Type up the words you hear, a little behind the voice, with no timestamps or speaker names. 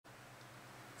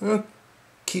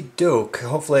Okie doke.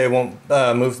 Hopefully I won't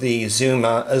move the zoom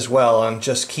as well.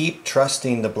 Just keep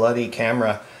trusting the bloody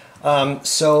camera.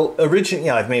 So originally,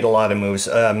 yeah, I've made a lot of moves.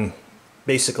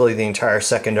 Basically the entire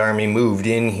Second Army moved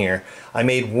in here. I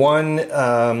made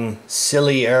one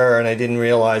silly error and I didn't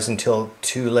realize until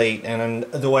too late. And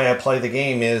the way I play the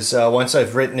game is once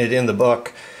I've written it in the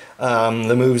book,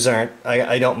 the moves aren't,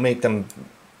 I don't make them,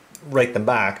 write them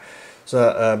back.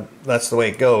 So that's the way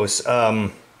it goes.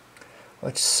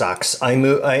 Which sucks.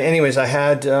 Anyways, I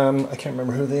had, I can't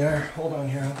remember who they are. Hold on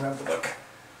here, I'll grab the book.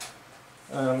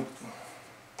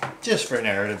 Just for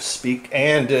narrative speak,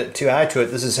 and to add to it,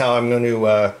 this is how I'm going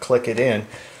to click it in.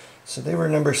 So they were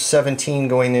number 17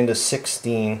 going into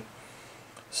 16.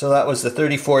 So that was the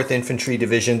 34th Infantry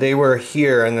Division. They were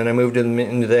here, and then I moved them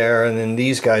into there, and then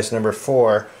these guys, number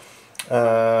 4.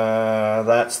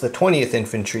 That's the 20th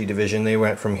Infantry Division. They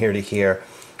went from here to here.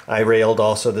 I railed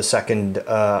also the 2nd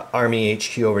Army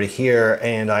HQ over to here,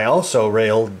 and I also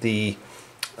railed the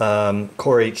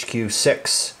Corps HQ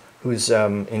 6, who's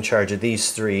in charge of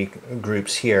these 3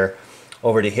 groups here,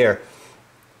 over to here.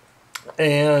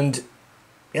 And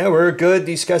yeah, we're good.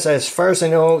 These guys, as far as I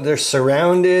know, they're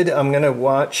surrounded. I'm gonna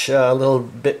watch a little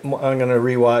bit more. I'm gonna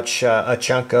rewatch a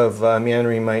chunk of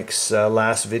Meandering Mike's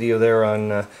last video there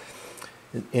on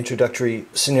introductory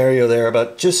scenario there,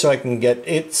 about just so I can get,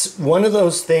 it's one of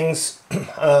those things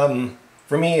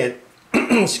for me, it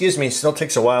excuse me, still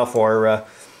takes a while for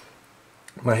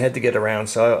my head to get around,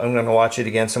 so I'm going to watch it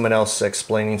again, someone else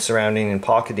explaining surrounding and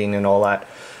pocketing and all that.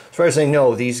 As far as I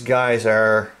know, these guys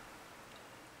are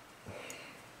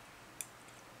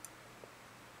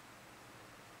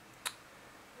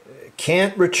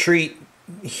can't retreat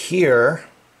here.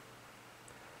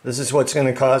 This is what's going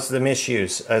to cause them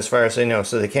issues, as far as I know.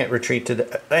 So they can't retreat to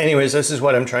the... Anyways, this is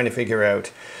what I'm trying to figure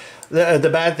out.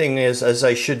 The bad thing is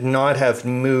I should not have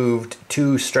moved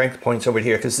 2 strength points over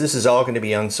here, because this is all going to be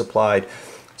unsupplied.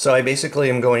 So I basically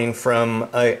am going from...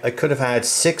 I could have had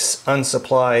 6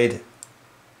 unsupplied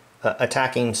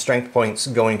attacking strength points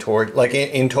going toward... Like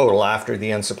in total, after the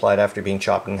unsupplied, after being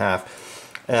chopped in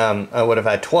half. I would have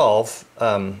had 12...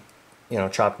 you know,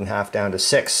 chopped in half down to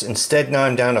 6. Instead, now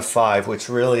I'm down to 5, which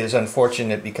really is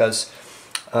unfortunate, because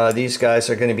these guys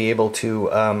are going to be able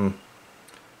to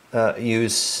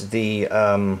use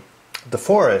the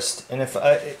forest. And if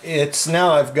it's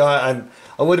now I've got,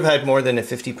 I would have had more than a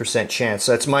 50% chance.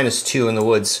 So that's -2 in the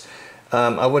woods.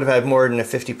 I would have had more than a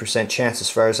 50% chance, as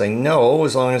far as I know,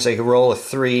 as long as I could roll a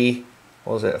 3.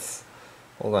 What was it?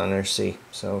 Hold on, let's see.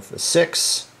 So if a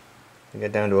 6, I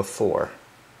get down to a 4.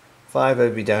 5,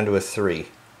 I'd be down to a 3.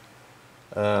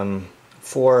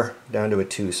 4, down to a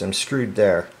 2, so I'm screwed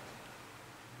there.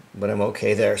 But I'm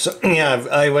okay there. So yeah,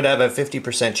 I would have a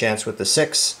 50% chance with the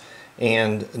 6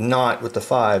 and not with the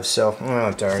 5, so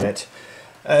oh darn it.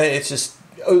 It's just,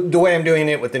 the way I'm doing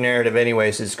it with the narrative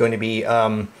anyways is going to be,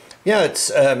 yeah, it's,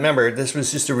 remember, this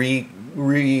was just a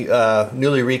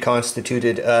newly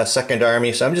reconstituted Second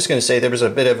Army, so I'm just going to say there was a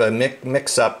bit of a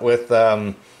mix-up with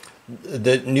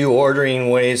the new ordering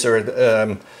ways, or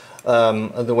the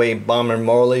way Bomber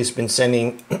Morley's been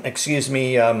sending, excuse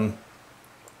me,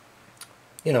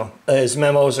 you know, his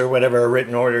memos or whatever,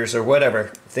 written orders or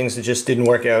whatever, things that just didn't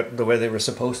work out the way they were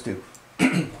supposed to.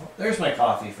 There's my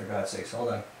coffee, for God's sakes,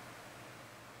 hold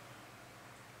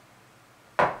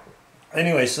on.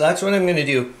 Anyway, so that's what I'm going to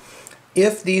do.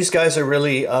 If these guys are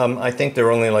really, I think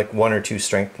they're only like 1 or 2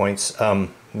 strength points,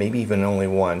 maybe even only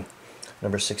 1.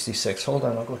 Number 66. Hold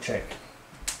on, I'll go check.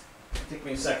 Take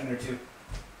me a second or 2.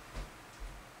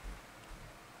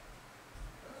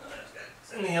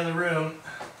 It's in the other room.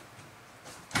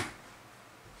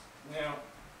 Now,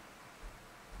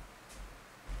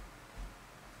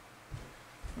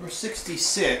 number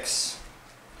 66.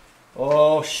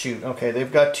 Oh shoot, okay,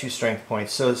 they've got 2 strength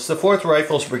points. So it's the 4th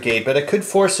Rifles Brigade, but it could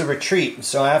force a retreat,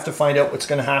 so I have to find out what's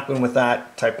going to happen with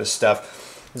that type of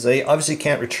stuff. Because they obviously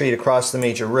can't retreat across the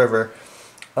major river.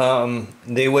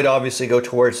 They would obviously go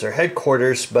towards their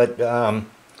headquarters, but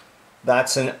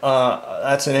that's an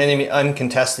enemy,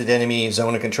 uncontested enemy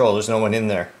zone of control. There's no one in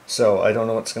there, so I don't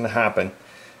know what's going to happen.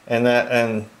 And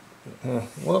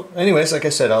well, anyways, like I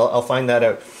said, I'll find that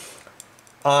out.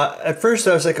 At first,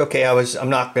 I was like, okay, I'm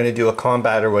not going to do a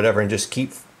combat or whatever, and just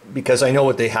keep, because I know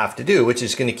what they have to do, which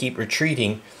is going to keep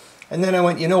retreating. And then I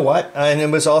went, you know what? And it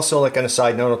was also, like, on a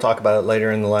side note, I'll talk about it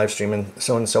later in the live stream and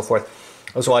so on and so forth.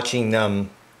 I was watching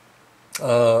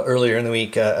earlier in the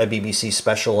week a BBC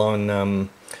special on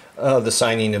the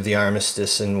signing of the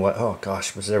armistice and what, oh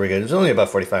gosh, was there we go. It was only about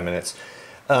 45 minutes.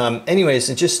 Anyways,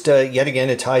 it just, yet again,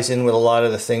 it ties in with a lot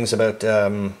of the things about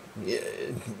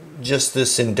just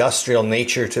this industrial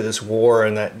nature to this war,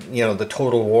 and that, you know, the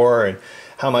total war, and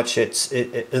how much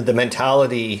the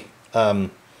mentality, you know,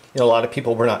 a lot of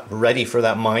people were not ready for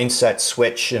that mindset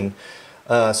switch, and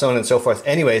so on and so forth.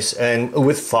 Anyways, and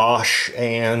with Foch,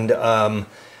 and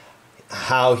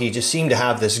how he just seemed to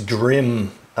have this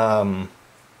grim,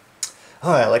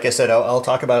 like I said, I'll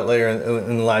talk about it later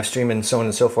in the live stream and so on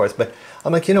and so forth. But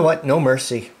I'm like, you know what? No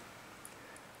mercy.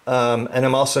 And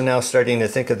I'm also now starting to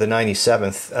think of the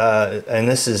 97th. And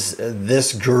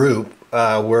this group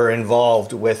were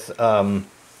involved with the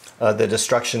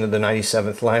destruction of the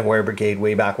 97th Line Wire Brigade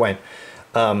way back when,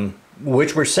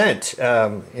 which were sent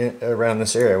around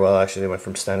this area. Well, actually, they went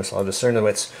from Stanislav to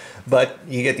Cernowitz, but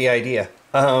you get the idea.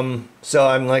 So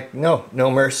I'm like, no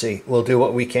mercy. We'll do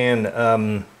what we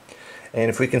can. And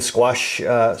if we can squash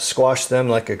them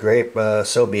like a grape,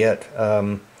 so be it.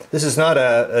 This is not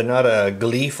a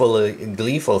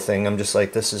gleeful thing. I'm just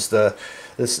like,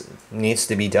 this needs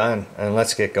to be done, and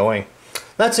let's get going.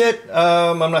 That's it.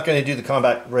 I'm not going to do the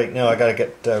combat right now. I got to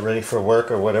get ready for work,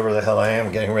 or whatever the hell I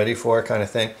am getting ready for, kind of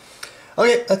thing.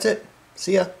 Okay, that's it.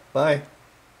 See ya. Bye.